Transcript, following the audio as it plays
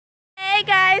Hey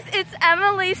guys, it's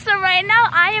Emily. So right now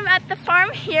I am at the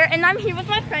farm here and I'm here with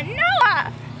my friend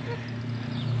Noah.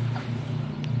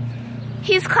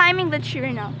 He's climbing the tree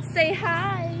right now. Say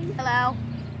hi. Hello.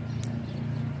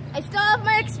 I still have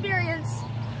my experience.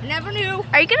 Never knew.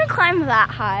 Are you gonna climb that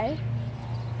high?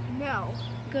 No.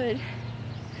 Good.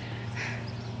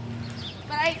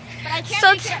 But I can't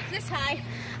make it up this high.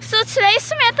 So today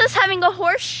Samantha's having a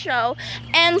horse show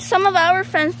and some of our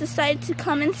friends decided to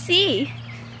come and see.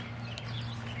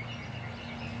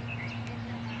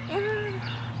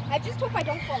 I just hope I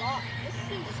don't fall off. This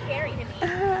seems scary to me.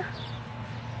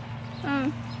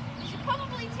 You should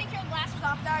probably take your glasses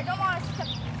off there. I don't want to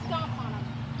stomp on them.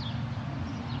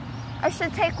 I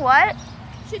should take what?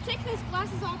 You should take those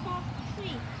glasses off the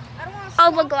tree. I don't want to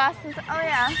Oh, the glasses. Oh,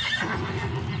 yeah.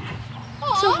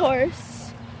 It's a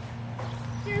horse.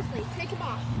 Seriously, take them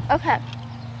off. Okay.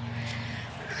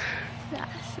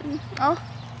 Glasses. Oh.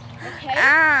 Okay.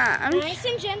 I'm nice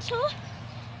and gentle.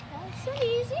 Nice and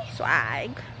easy.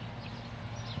 Swag.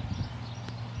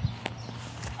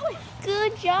 Oh,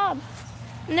 good job.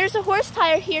 And there's a horse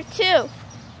tire here too.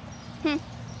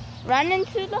 Run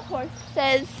into the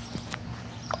horses.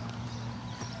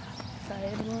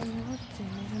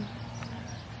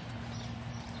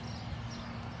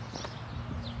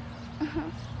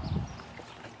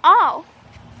 Oh.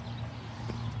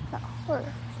 That horse.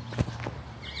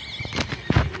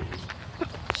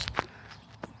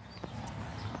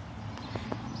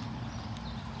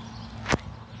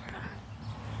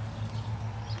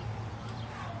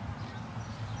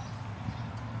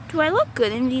 Do I look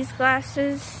good in these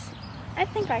glasses? I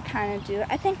think I kind of do.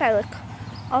 I think I look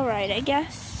all right, I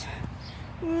guess.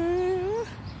 You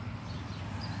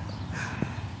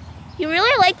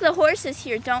really like the horses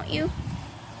here, don't you?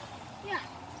 Yeah,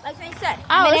 like I said.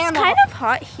 Oh, it's kind of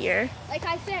hot here. Like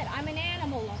I said, I'm an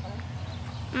animal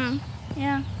lover.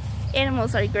 Yeah,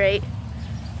 animals are great.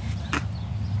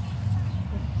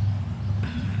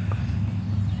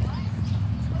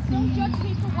 Don't judge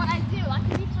me for what I do. I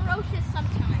can be ferocious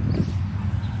sometimes.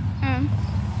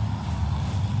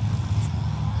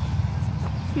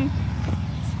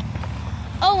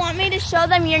 Oh, want me to show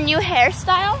them your new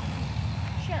hairstyle?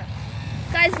 Sure.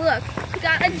 Guys, look. He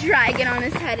got a dragon on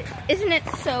his head. Isn't it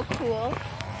so cool?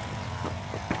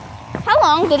 How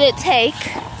long did it take?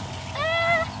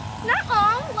 Not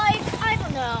long. Like, I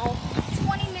don't know,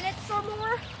 20 minutes or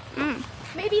more.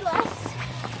 Maybe less.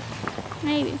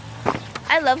 Maybe.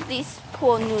 I love these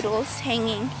pool noodles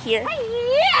hanging here.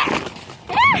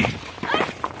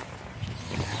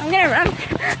 I'm gonna run.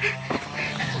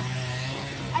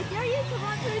 I dare you to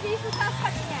run through these without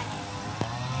touching it.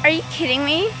 Are you kidding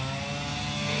me?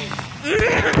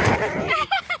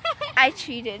 I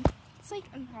cheated. It's like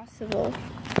impossible.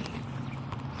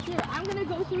 Here, I'm gonna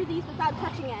go through these without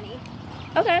touching any.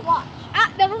 Okay. Watch.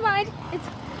 Never mind. It's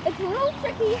a little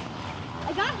tricky.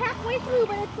 I got halfway through,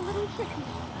 but it's a little tricky.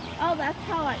 Oh, that's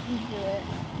how I can do it.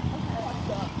 Okay, let's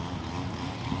go.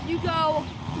 You go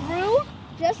through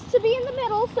just to be in the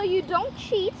middle so you don't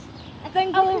cheat, and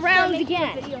then go around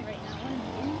again.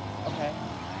 Okay.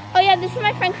 Oh yeah, this is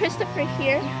my friend Christopher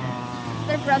here.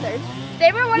 They're brothers.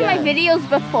 They were one of my videos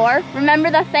before.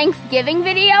 Remember the Thanksgiving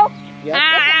video? Yep.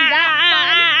 Wasn't that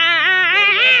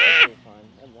fun?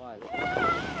 And why?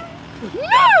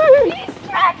 No! He's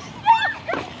stretched.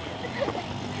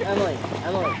 Emily.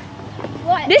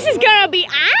 What? This is gonna be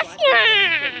awesome!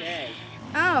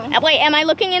 Oh. Wait, am I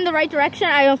looking in the right direction?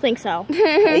 I don't think so.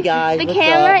 Hey guys, the what's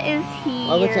camera up? is here.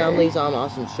 Welcome to Emily's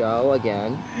awesome show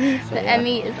again. So, The yeah.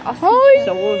 Emmy is awesome.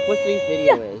 So what today's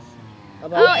video is?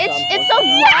 About It's a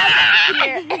vlog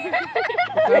here.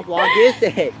 What kind of vlog is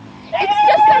it? It's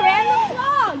just a random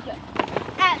vlog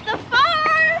at the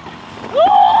farm.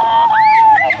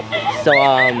 So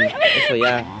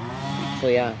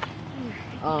yeah.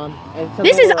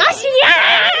 This is us,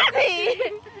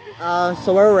 So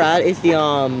where we're at is the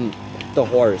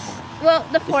horse. Well,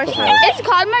 the horse. the horse. It's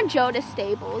called Majota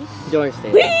Stables. Don't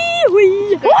understand.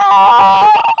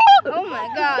 Oh my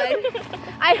god.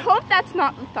 I hope that's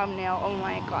not the thumbnail. Oh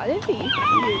my god. It'd be huge.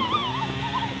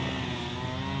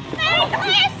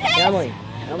 Emily.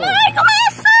 My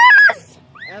glasses!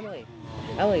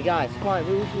 Emily, guys, come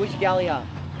on, we should galley up.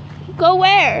 Go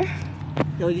where?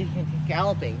 No, you can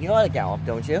galloping. You know how to gallop,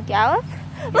 don't you? Gallop?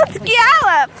 Let's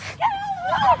gallop!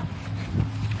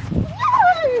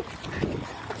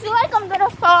 I feel like I'm gonna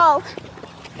fall.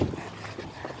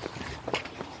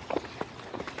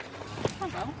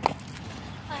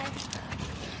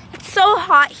 It's so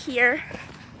hot here.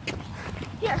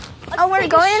 Here. Oh, we're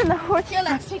going in the horse. Here,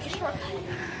 let's take a shortcut.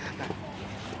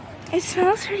 It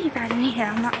smells pretty bad in here,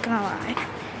 I'm not gonna lie.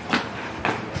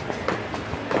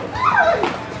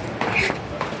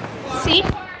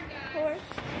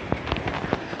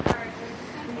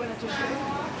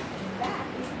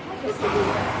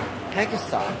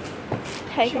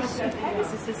 Pegasus.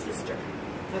 This is his sister.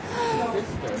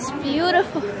 It's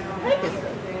beautiful.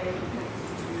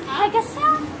 Pegasus?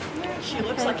 She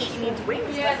looks like she needs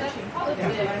wings.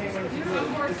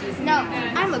 No,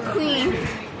 I'm a queen.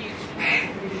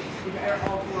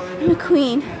 I'm a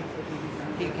queen.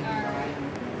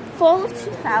 Fall of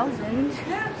 2000.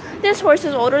 This horse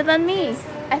is older than me,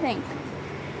 I think.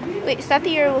 Wait, is that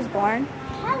the year it was born?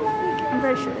 Hello. I'm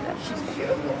very sure that she's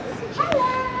beautiful. Hello.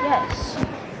 Yes.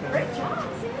 Great job.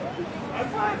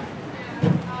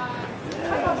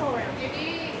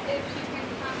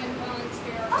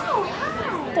 Oh,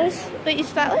 hi. Wait,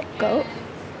 is that like goat?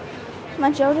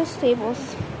 Majota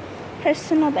Stables.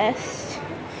 Personal best.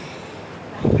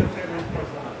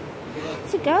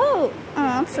 It's a goat.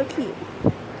 Oh, so cute.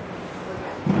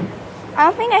 I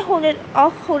don't think I'll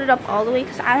hold it up all the way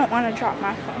because I don't want to drop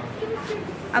my phone.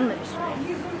 I'm just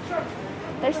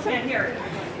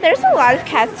there's a lot of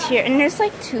cats here and there's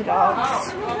like 2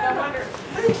 dogs.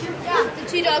 Yeah, the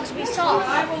 2 dogs we saw.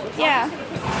 Yeah.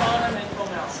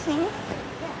 See?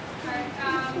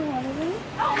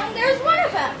 Oh, there's one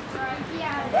of them.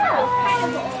 Yeah, they're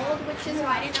kind of old, which is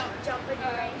why I didn't jump in the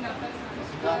rain.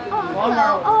 Oh,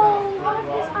 hello. Oh, one of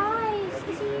his eyes.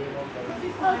 Is he?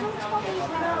 Oh, don't tell me he's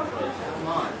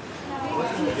not.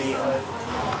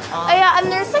 Oh yeah,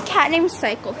 and there's a cat named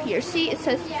Cycle here. See, it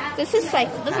says, this is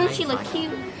Cycle. Doesn't she look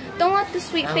cute? Don't let the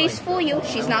sweet face fool you.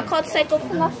 She's not called Cycle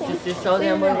for nothing. Just show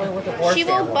them what the horse She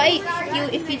will bite you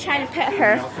if you try to pet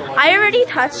her. I already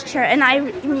touched her and I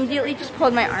immediately just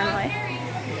pulled my arm away.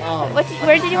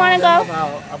 Where did you want to go?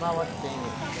 About what thing?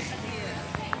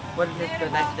 What is this, the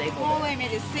next stable? Oh, wait a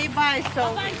minute. Say bye,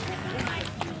 so.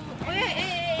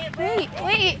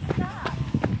 Wait.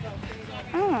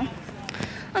 Oh.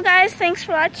 Well guys, thanks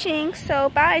for watching. So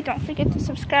bye. Don't forget to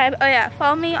subscribe. Oh yeah,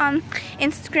 follow me on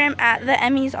Instagram at the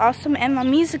Emmy's Awesome and on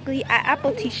Musical.ly at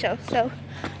Apple T Show. So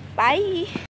bye.